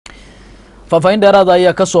Faahin dheeraad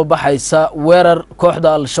ayaa ka soo baxaysa weerar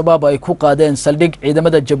kooxda Shabaab ay ku qaadeen saldhig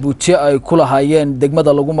ciidamada Jabuuti ay ku lahaayeen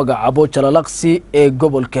degmada lagu magacaabo Jalalaqsi ee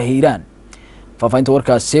gobolka Hiiraan. Faahinta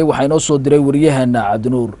warkaasi waxay noo soo diray wariyaheena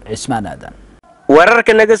Cabdinuur Cismaan Aadan.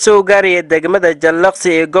 wararka naga soo gaaraya degmada Jalalaqsi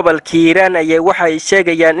ee gobolka Hiiraan ayaa waxay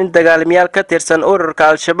sheegayaan in dagaalamayaal ka tirsan ururka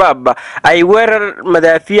Al-Shabaab ay weerar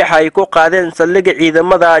madaafiic ay ku qaadeen saldhigga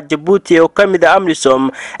ciidamada Jabuuti oo kamid ah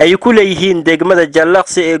Amisom ay ku leeyihiin degmada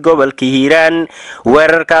Jalalaqsi ee gobolka Hiiraan.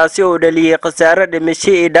 weerarkaasi oo dhaliyay khasaare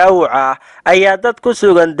dhimasho iyo dhaawac ayaa dad ku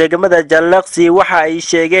sugan degmada Jalalaqsi waxa ay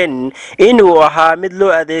sheegeen inuu ahaa mid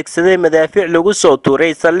loo adeegsaday madaafiic lagu soo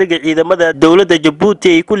tuuray saldhigga ciidamada dawladda Jabuuti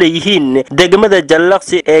ay ku leeyihiin degmada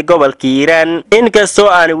Jalalaqsi ee gobolka Hiiraan. inkastoo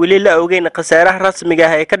aan weli la ogeyn khasaaraha rasmiga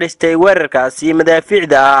ah ee ka dhashay weerarkaasi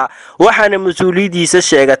madaafiicda waxaana mas'uuliyadiisa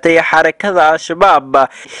sheegatay xarakada Al-Shabaab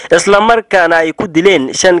isla markaana ay ku dileen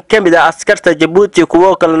 5 kamid ah askarta Jabuuti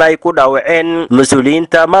kuwo kalena ay ku dhaawaceen.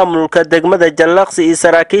 mas'uuliyiinta maamulka degmada Jalalaqsi iyo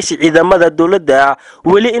saraakiisha ciidamada dawladda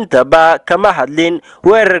weli intaba kama hadlin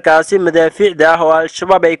weerarkaasi madaafiicda oo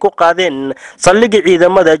Al-Shabaab ay ku qaadeen saldhigga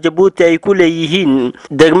ciidamada Jabuuti ay ku leeyihiin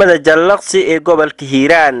degmada Jalalaqsi ee gobolka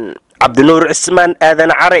Hiiraan. Cabdinuur Cismaan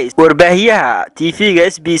Aadan Carays, warbaahiyaha TV-ga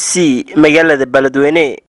SBC magaalada Beledweyne.